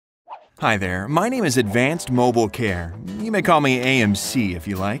Hi there, my name is Advanced Mobile Care. You may call me AMC if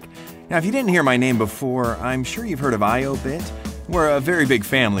you like. Now, if you didn't hear my name before, I'm sure you've heard of IObit. We're a very big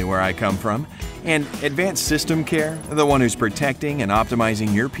family where I come from. And Advanced System Care, the one who's protecting and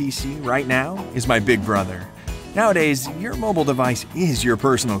optimizing your PC right now, is my big brother. Nowadays, your mobile device is your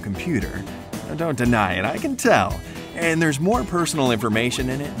personal computer. Now, don't deny it, I can tell. And there's more personal information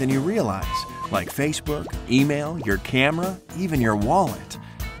in it than you realize, like Facebook, email, your camera, even your wallet.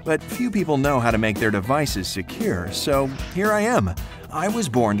 But few people know how to make their devices secure, so here I am. I was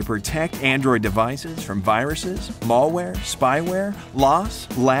born to protect Android devices from viruses, malware, spyware, loss,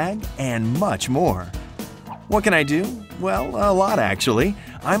 lag, and much more. What can I do? Well, a lot actually.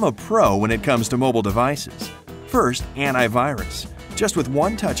 I'm a pro when it comes to mobile devices. First, antivirus. Just with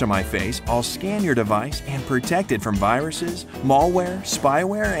one touch on my face, I'll scan your device and protect it from viruses, malware,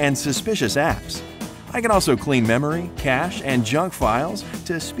 spyware, and suspicious apps. I can also clean memory, cache, and junk files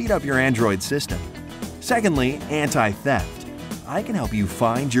to speed up your Android system. Secondly, anti-theft. I can help you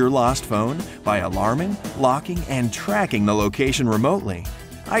find your lost phone by alarming, locking, and tracking the location remotely.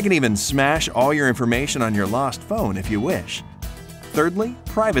 I can even smash all your information on your lost phone if you wish. Thirdly,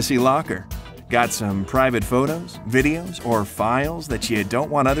 privacy locker. Got some private photos, videos, or files that you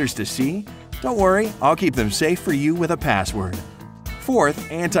don't want others to see? Don't worry, I'll keep them safe for you with a password.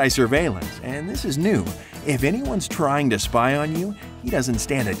 Fourth, anti-surveillance, and this is new. If anyone's trying to spy on you, he doesn't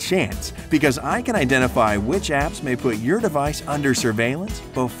stand a chance, because I can identify which apps may put your device under surveillance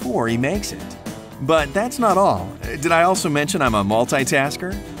before he makes it. But that's not all. Did I also mention I'm a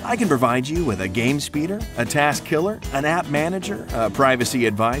multitasker? I can provide you with a game speeder, a task killer, an app manager, a privacy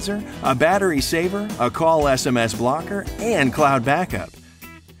advisor, a battery saver, a call SMS blocker, and cloud backup.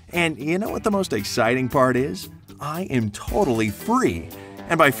 And you know what the most exciting part is? I am totally free.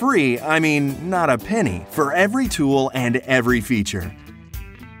 And by free, I mean not a penny for every tool and every feature.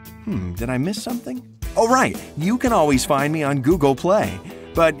 Did I miss something? Oh right, you can always find me on Google Play.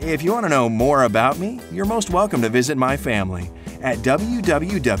 But if you want to know more about me, you're most welcome to visit my family at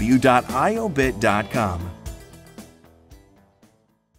www.iobit.com.